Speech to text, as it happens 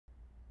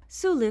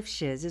Sue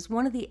Lifshitz is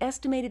one of the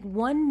estimated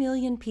 1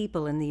 million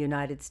people in the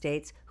United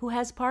States who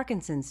has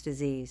Parkinson's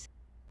disease,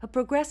 a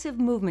progressive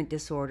movement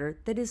disorder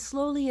that is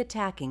slowly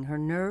attacking her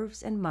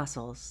nerves and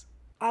muscles.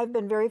 I've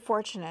been very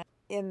fortunate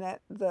in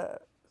that the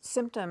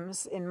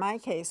symptoms, in my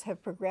case,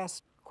 have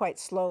progressed quite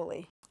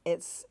slowly.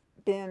 It's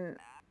been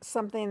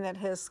something that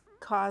has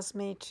caused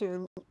me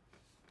to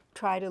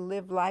try to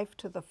live life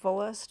to the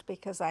fullest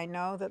because I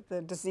know that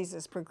the disease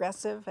is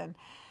progressive and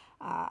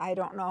I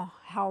don't know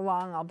how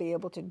long I'll be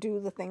able to do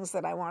the things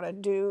that I want to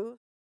do.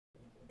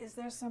 Is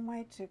there some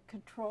way to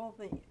control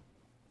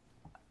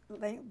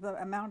the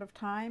amount of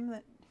time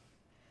that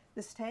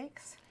this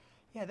takes?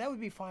 Yeah, that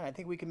would be fine. I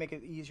think we can make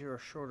it easier or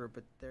shorter,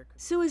 but there.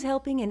 Sue is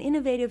helping an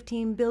innovative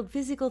team build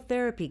physical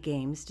therapy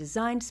games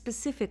designed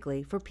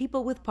specifically for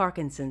people with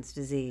Parkinson's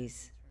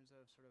disease.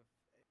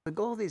 The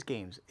goal of these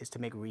games is to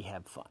make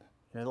rehab fun.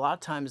 A lot of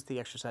times the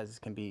exercises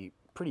can be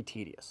pretty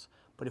tedious,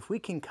 but if we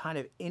can kind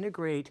of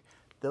integrate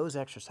those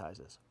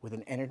exercises with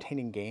an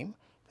entertaining game,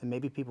 then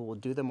maybe people will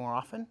do them more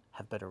often,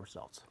 have better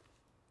results.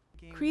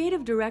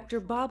 Creative director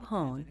Bob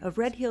Hone of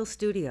Red Hill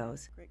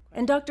Studios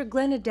and Dr.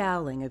 Glenna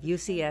Dowling of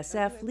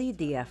UCSF lead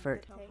the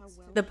effort.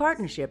 The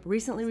partnership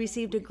recently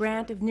received a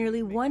grant of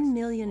nearly $1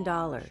 million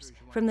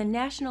from the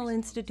National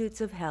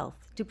Institutes of Health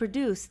to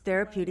produce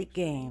therapeutic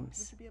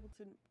games.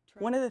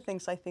 One of the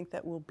things I think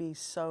that will be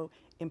so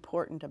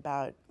important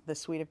about the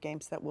suite of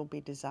games that we'll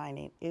be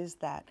designing is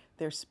that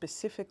they're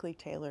specifically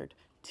tailored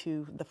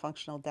to the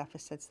functional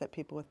deficits that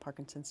people with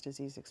Parkinson's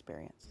disease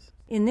experience.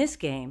 In this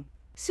game,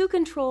 Sue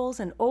controls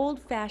an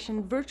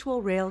old-fashioned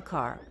virtual rail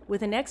car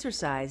with an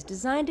exercise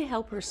designed to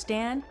help her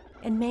stand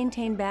and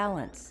maintain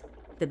balance.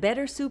 The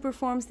better Sue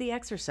performs the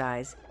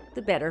exercise,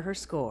 the better her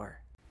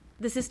score.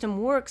 The system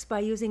works by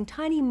using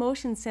tiny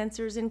motion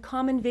sensors in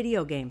common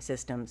video game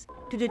systems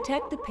to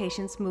detect the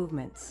patient's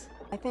movements.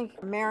 I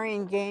think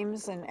marrying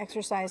games and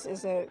exercise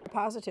is a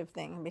positive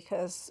thing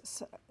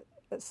because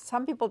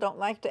some people don't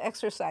like to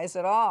exercise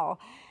at all.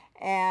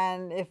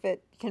 And if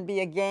it can be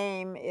a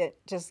game, it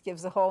just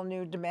gives a whole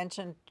new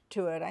dimension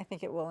to it. I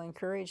think it will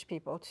encourage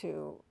people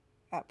to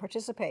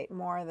participate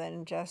more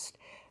than just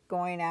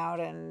going out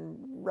and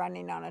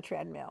running on a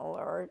treadmill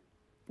or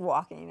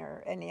walking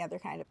or any other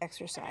kind of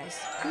exercise.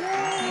 Yay!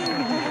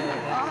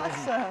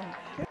 Awesome!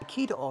 The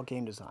key to all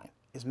game design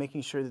is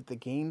making sure that the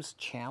game's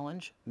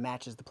challenge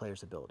matches the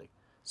player's ability.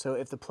 So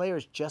if the player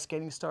is just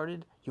getting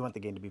started, you want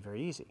the game to be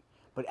very easy.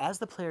 But as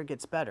the player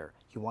gets better,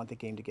 you want the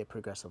game to get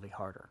progressively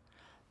harder.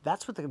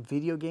 That's what the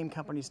video game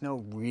companies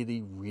know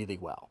really, really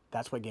well.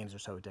 That's why games are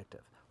so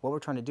addictive. What we're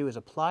trying to do is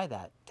apply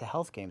that to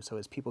health games so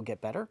as people get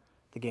better,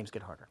 the games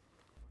get harder.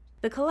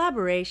 The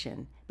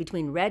collaboration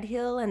between Red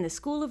Hill and the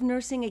School of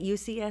Nursing at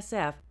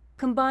UCSF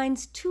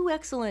combines two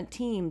excellent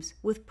teams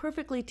with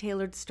perfectly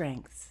tailored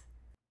strengths.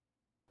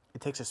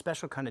 It takes a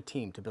special kind of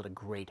team to build a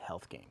great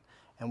health game.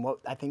 And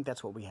I think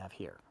that's what we have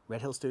here. Red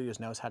Hill Studios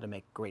knows how to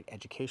make great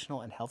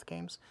educational and health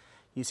games.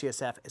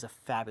 UCSF is a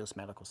fabulous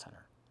medical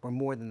center. We're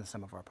more than the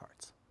sum of our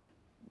parts.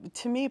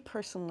 To me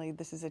personally,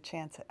 this is a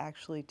chance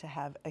actually to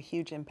have a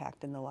huge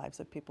impact in the lives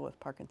of people with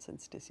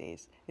Parkinson's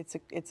disease.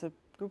 It's a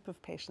group of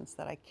patients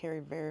that I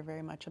care very,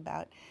 very much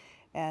about.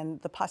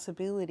 And the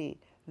possibility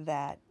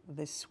that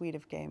this suite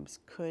of games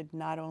could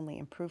not only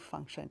improve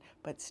function,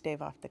 but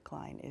stave off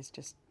decline is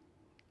just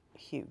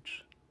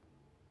huge.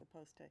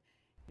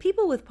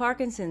 People with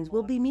Parkinson's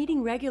will be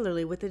meeting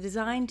regularly with the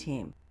design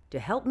team to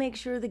help make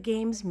sure the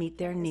games meet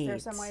their needs.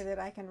 Is there some way that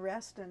I can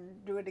rest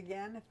and do it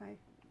again if I...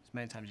 As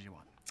many times as you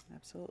want.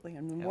 Absolutely,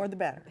 and the more the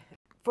better.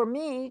 For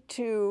me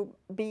to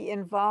be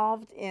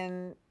involved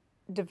in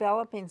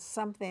developing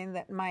something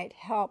that might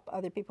help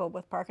other people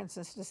with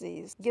Parkinson's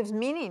disease gives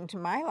meaning to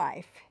my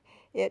life.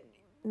 It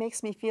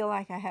makes me feel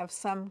like I have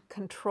some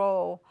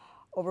control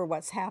over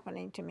what's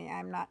happening to me.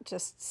 I'm not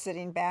just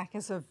sitting back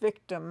as a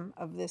victim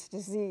of this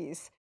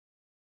disease.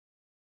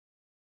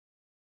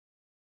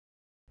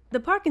 The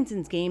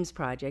Parkinson's Games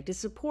Project is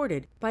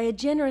supported by a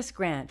generous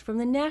grant from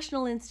the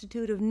National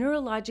Institute of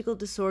Neurological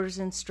Disorders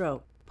and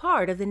Stroke,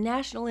 part of the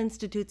National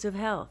Institutes of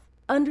Health,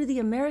 under the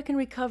American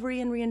Recovery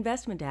and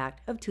Reinvestment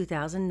Act of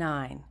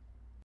 2009.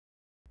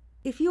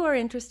 If you are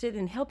interested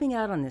in helping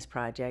out on this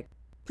project,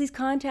 please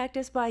contact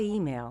us by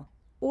email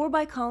or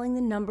by calling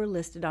the number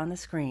listed on the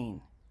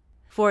screen.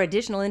 For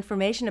additional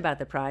information about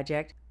the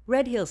project,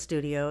 Red Hill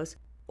Studios,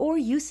 or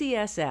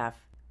UCSF,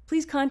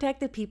 please contact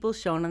the people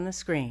shown on the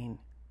screen.